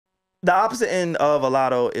The opposite end of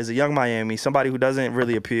Alado is a young Miami, somebody who doesn't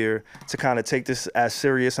really appear to kind of take this as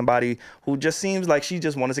serious, somebody who just seems like she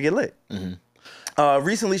just wanted to get lit.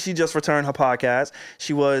 Recently, she just returned her podcast.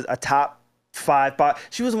 She was a top 5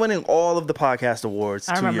 she was winning all of the podcast awards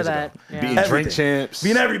 2 years ago. Yeah. Beating Drink Champs.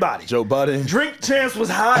 Beating everybody. Joe Budden. Drink Champs was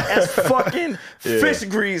hot as fucking fish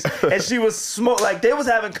grease. And she was like, they was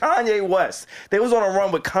having Kanye West. They was on a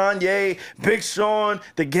run with Kanye, Big Sean,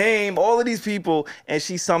 The Game, all of these people. And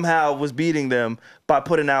she somehow was beating them by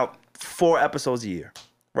putting out 4 episodes a year,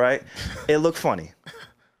 right? It looked funny.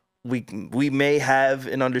 We may have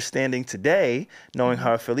an understanding today, knowing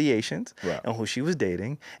her affiliations and who she was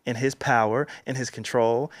dating, and his power and his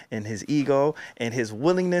control and his ego and his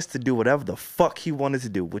willingness to do whatever the fuck he wanted to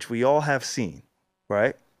do, which we all have seen,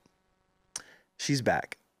 right? She's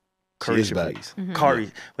back. Caresha, please.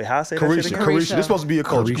 Wait, how I say that shit again? Caresha. This is supposed to be a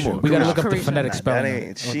coach. Caresha. Come on. We gotta look up the Nah, phonetic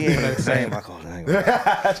spelling. she ain't saying my call.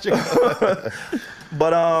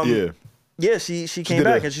 But yeah, she came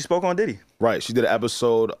back and she spoke on Diddy. Right, she did an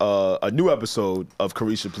episode, a new episode of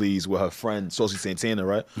Caresha Please with her friend Saucy Santana,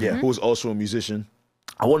 right? Yeah. Who is also a musician.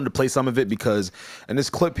 I wanted to play some of it because in this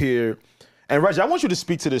clip here, and Regi, I want you to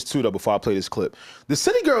speak to this too though before I play this clip. The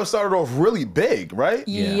City Girls started off really big, right?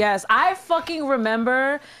 Yeah. Yes, I fucking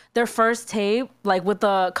remember their first tape, like with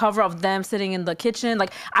the cover of them sitting in the kitchen.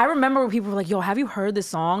 Like I remember when people were like, yo, have you heard this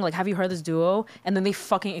song? Like, have you heard this duo? And then they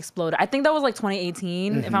fucking exploded. I think that was like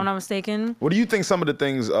 2018, if I'm not mistaken. What do you think some of the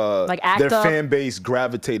things like their fan base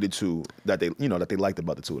gravitated to that they liked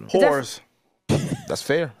about the two of them? Whores. That's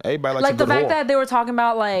fair. Everybody likes like a the good fact whore. that they were talking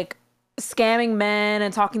about like scamming men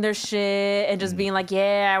and talking their shit and just being like,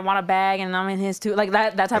 yeah, I want a bag and I'm in his too. Like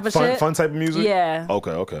that type of shit. Fun type of music? Yeah.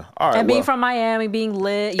 Okay. All right. And being from Miami, being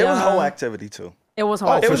lit. It was hoe activity too. It was hoe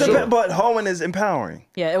activity. sure. But hoeing is empowering.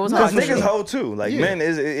 Yeah, it was hoe Because activity. niggas hoe too. Like men,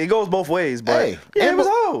 it goes both ways. But Hey, it was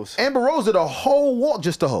hoes. Amber Rose did a whole walk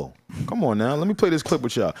just to hoe. Come on now. Let me play this clip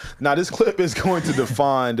with y'all. Now, this clip is going to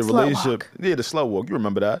define the relationship. Yeah, the slow walk. You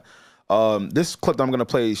remember that. This clip that I'm going to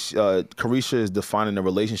play, Caresha is defining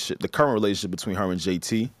the current relationship between her and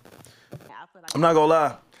JT. I'm not going to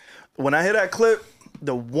lie. When I hear that clip,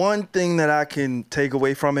 the one thing that I can take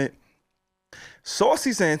away from it,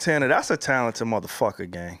 Saucy Santana, that's a talented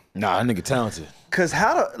motherfucker, gang. Nah, that nigga talented. Cause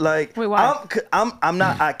Wait, why? I'm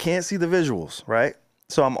not. I can't see the visuals, right?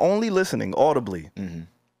 So I'm only listening audibly.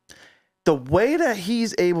 The way that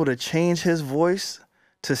he's able to change his voice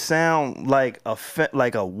to sound like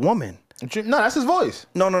a woman. No, that's his voice.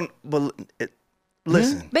 No, but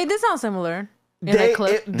listen. They did sound similar. In that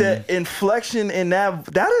clip. The inflection in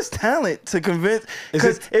that is talent to convince.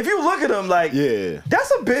 Because if you look at him, like,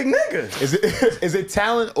 that's a big nigga. Is it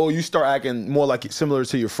talent, or you start acting more like similar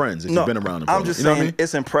to your friends if you've been around them? I'm just saying,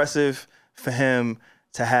 it's impressive for him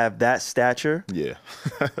to have that stature. Yeah.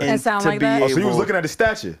 And sound like that. Oh, so he was looking at his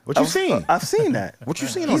stature. What you seen? I've seen that. What you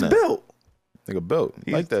seen on He's that? built. Nigga built.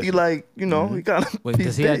 Like that. He like, he kind of. Wait,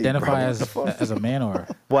 does he identify as a man or?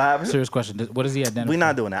 What happened? Serious question. What does he identify? We're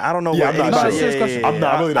not doing that. I don't know. Yeah, what I'm not anybody. sure. Serious question. I'm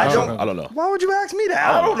not really not sure. I don't know. Why would you ask me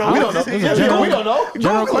that? I don't know. We don't know. We don't know.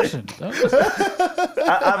 General question.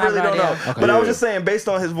 I really don't know. Okay. But I was just saying, based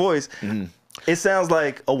on his voice, it sounds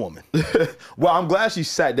like a woman. Well, I'm glad she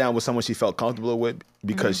sat down with someone she felt comfortable with,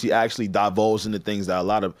 because she actually divulged into things that a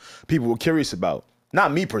lot of people were curious about.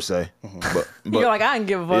 Not me per se, but You're like, I didn't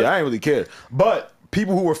give a fuck. Yeah, I ain't really care. But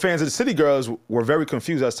people who were fans of the City Girls were very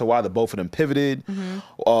confused as to why the both of them pivoted,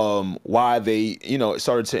 why they,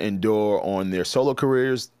 started to endure on their solo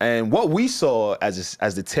careers. And what we saw as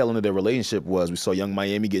the tail end of their relationship was, we saw Young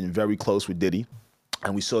Miami getting very close with Diddy,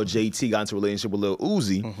 and we saw JT got into a relationship with Lil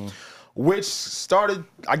Uzi, which started,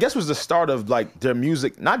 I guess, was the start of like their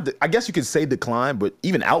music, I guess you could say decline, but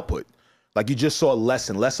even output. Like, you just saw less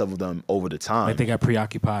and less of them over the time. Like they got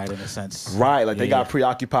preoccupied in a sense. Right, like they got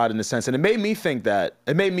preoccupied in a sense. And it made me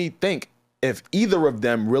think if either of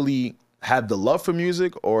them really had the love for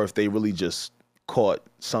music, or if they really just caught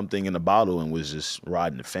something in a bottle and was just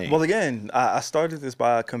riding the fame. Well, again, I started this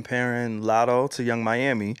by comparing Lotto to Young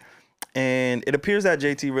Miami. And it appears that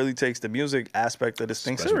JT really takes the music aspect of this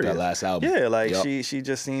thing serious. That last album. Yeah, like she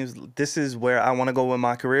just seems, this is where I want to go in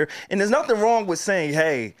my career. And there's nothing wrong with saying,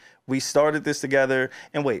 hey, we started this together.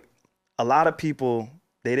 And wait, a lot of people,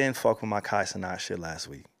 they didn't fuck with my Kai Cenat shit last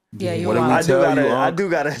week. Yeah, you I do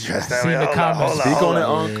gotta address that. Seen the comments. Speak on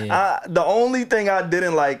it, the only thing I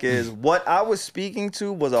didn't like is what I was speaking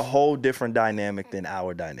to was a whole different dynamic than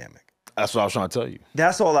our dynamic. That's what I was trying to tell you.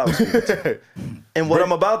 That's all I was speaking to. And what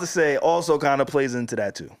I'm about to say also kind of plays into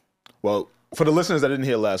that too. Well, For the listeners that didn't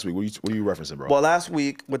hear last week, what are you referencing, bro? Well, last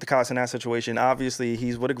week with the Kai Cenat situation, obviously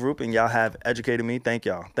he's with a group, and y'all have educated me. Thank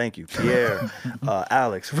y'all. Thank you, Pierre,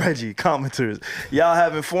 Alex, Regi, commenters. Y'all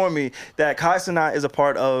have informed me that Kai Cenat is a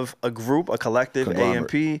part of a group, a collective,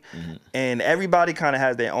 AMP, and everybody kind of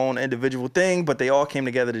has their own individual thing, but they all came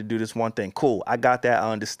together to do this one thing. Cool, I got that.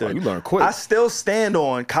 I understood. Oh, you learned quick. I still stand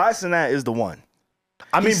on Kai Cenat is the one.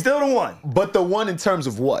 I mean, He's still the one. But the one in terms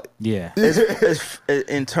of what? Yeah. It's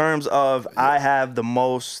in terms of I have the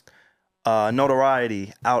most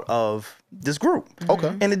notoriety out of this group.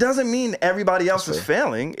 Okay. And it doesn't mean everybody else is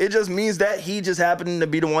failing. It just means that he just happened to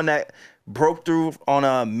be the one that broke through on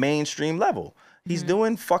a mainstream level. He's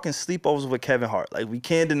doing fucking sleepovers with Kevin Hart. Like, we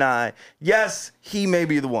can't deny, yes, he may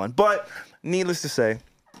be the one. But needless to say,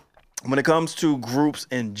 when it comes to groups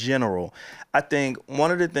in general, I think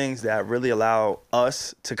one of the things that really allow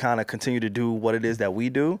us to kind of continue to do what it is that we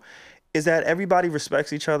do is that everybody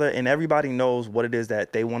respects each other and everybody knows what it is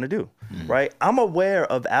that they want to do, right? I'm aware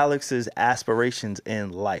of Alex's aspirations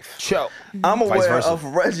in life. Show. I'm aware of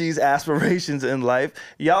Regi's aspirations in life.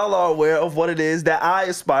 Y'all are aware of what it is that I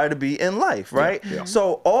aspire to be in life, right? Yeah.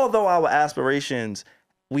 So although our aspirations,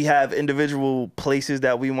 we have individual places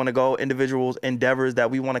that we want to go, individual endeavors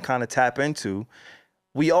that we want to kind of tap into,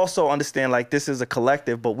 we also understand like this is a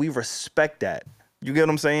collective, but we respect that. You get what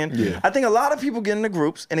I'm saying? Yeah. I think a lot of people get into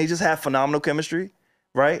groups and they just have phenomenal chemistry,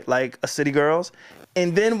 right? Like a City Girls.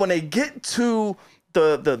 And then when they get to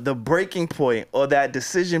the breaking point or that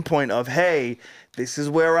decision point of, hey, this is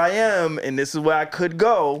where I am and this is where I could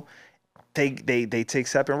go, they take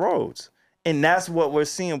separate roads. And that's what we're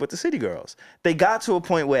seeing with the City Girls. They got to a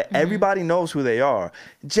point where everybody knows who they are.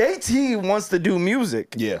 JT wants to do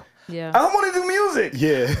music. Yeah. Yeah. I want to do music.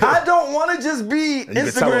 Yeah. I don't want to just be can tell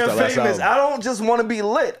us Instagram that last famous. album. I don't just want to be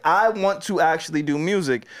lit. I want to actually do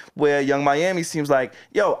music where Young Miami seems like,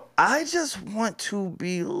 yo, I just want to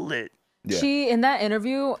be lit. Yeah. She, in that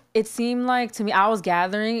interview, it seemed like, to me, I was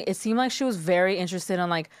gathering, it seemed like she was very interested in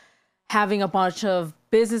like having a bunch of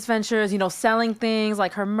business ventures, you know, selling things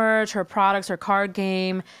like her merch, her products, her card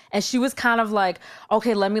game. And she was kind of like,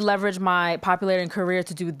 okay, let me leverage my popularity and career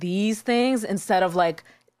to do these things instead of like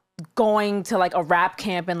going to like a rap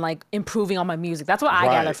camp and like improving on my music. That's what I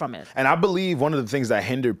gathered from it. And I believe one of the things that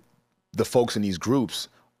hinder the folks in these groups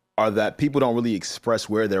are that people don't really express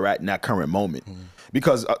where they're at in that current moment.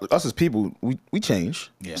 Because us as people, we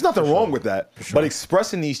change. There's nothing wrong with that. But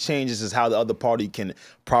expressing these changes is how the other party can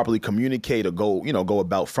properly communicate or go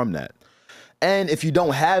about from that. And if you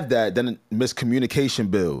don't have that, then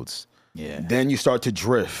miscommunication builds. Yeah. Then you start to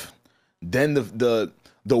drift. Then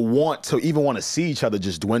the want to even want to see each other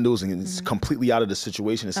just dwindles and it's completely out of the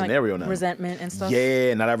situation and scenario now. Resentment and stuff.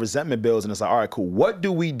 Yeah, now that resentment builds and it's like, all right, cool. What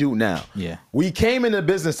do we do now? Yeah. We came into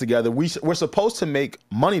business together. We're supposed to make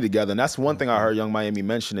money together. And that's one thing I heard Young Miami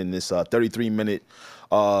mention in this 33-minute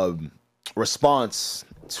response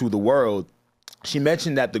to the world. She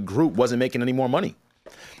mentioned that the group wasn't making any more money.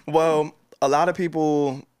 Well, a lot of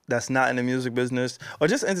people that's not in the music business or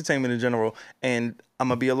just entertainment in general, and I'm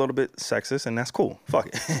gonna be a little bit sexist, and that's cool. Fuck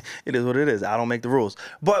it. It is what it is. I don't make the rules.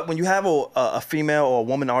 But when you have a female or a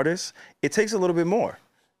woman artist, it takes a little bit more.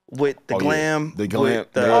 With the glam, the glam,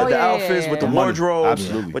 with the outfits, with the wardrobe,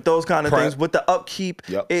 absolutely, with those kind of Prep. things, with the upkeep,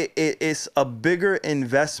 Yep. It's a bigger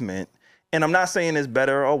investment. And I'm not saying it's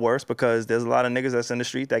better or worse because there's a lot of niggas that's in the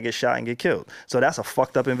street that get shot and get killed. So that's a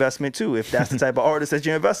fucked up investment too, if that's the type of artist that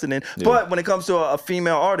you're investing in. Yeah. But when it comes to a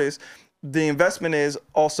female artist, the investment is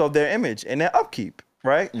also their image and their upkeep,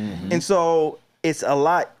 right? And so it's a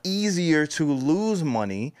lot easier to lose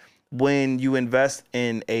money when you invest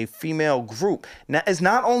in a female group. Now, it's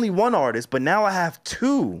not only one artist, but now I have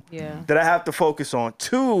two that I have to focus on.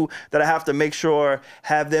 Two that I have to make sure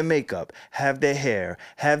have their makeup, have their hair,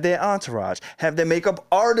 have their entourage, have their makeup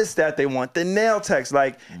artist that they want, the nail techs.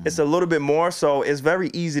 Like, it's a little bit more, so it's very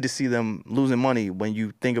easy to see them losing money when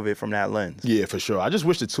you think of it from that lens. Yeah, for sure. I just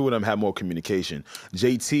wish the two of them had more communication.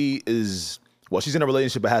 JT is, well, she's in a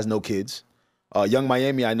relationship but has no kids. Young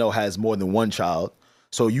Miami, I know, has more than one child.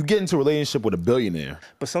 So you get into a relationship with a billionaire.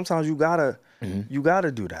 But sometimes you gotta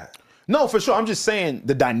do that. No, for sure. I'm just saying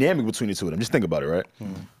the dynamic between the two of them. Just think about it, right?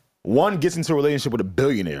 One gets into a relationship with a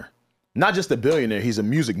billionaire. Not just a billionaire, he's a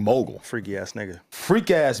music mogul. Freaky ass nigga.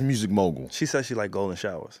 Freak ass music mogul. She said she like golden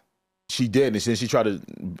showers. She did, and then she tried to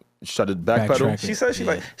backpedal. She said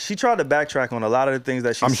she tried to backtrack on a lot of the things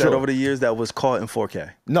that she said over the years that was caught in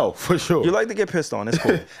 4K. No, for sure. You like to get pissed on. It's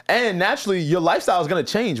cool. And naturally, your lifestyle is gonna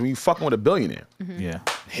change when you fucking with a billionaire. Yeah.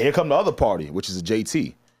 Here come the other party, which is a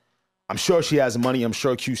JT. I'm sure she has money. I'm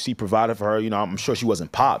sure QC provided for her. You know, I'm sure she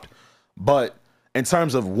wasn't popped. But in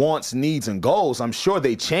terms of wants, needs, and goals, I'm sure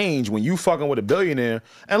they change when you fucking with a billionaire.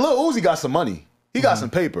 And Lil Uzi got some money. He got some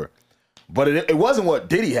paper. But it wasn't what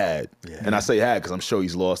Diddy had. Yeah. And I say had because I'm sure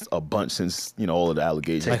he's lost a bunch since, all of the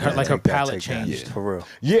allegations. Like her palette changed. For real.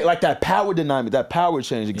 Yeah, like that power dynamic, that power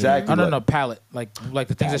change, exactly. No, palette. Like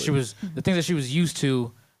the things that she was used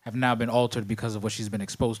to have now been altered because of what she's been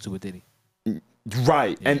exposed to with Diddy.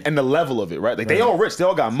 Right. Yeah. And the level of it, right? Like they all rich, they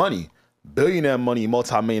all got money. Billionaire money,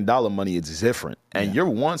 multi-million-dollar money is different. And your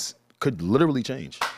wants could literally change.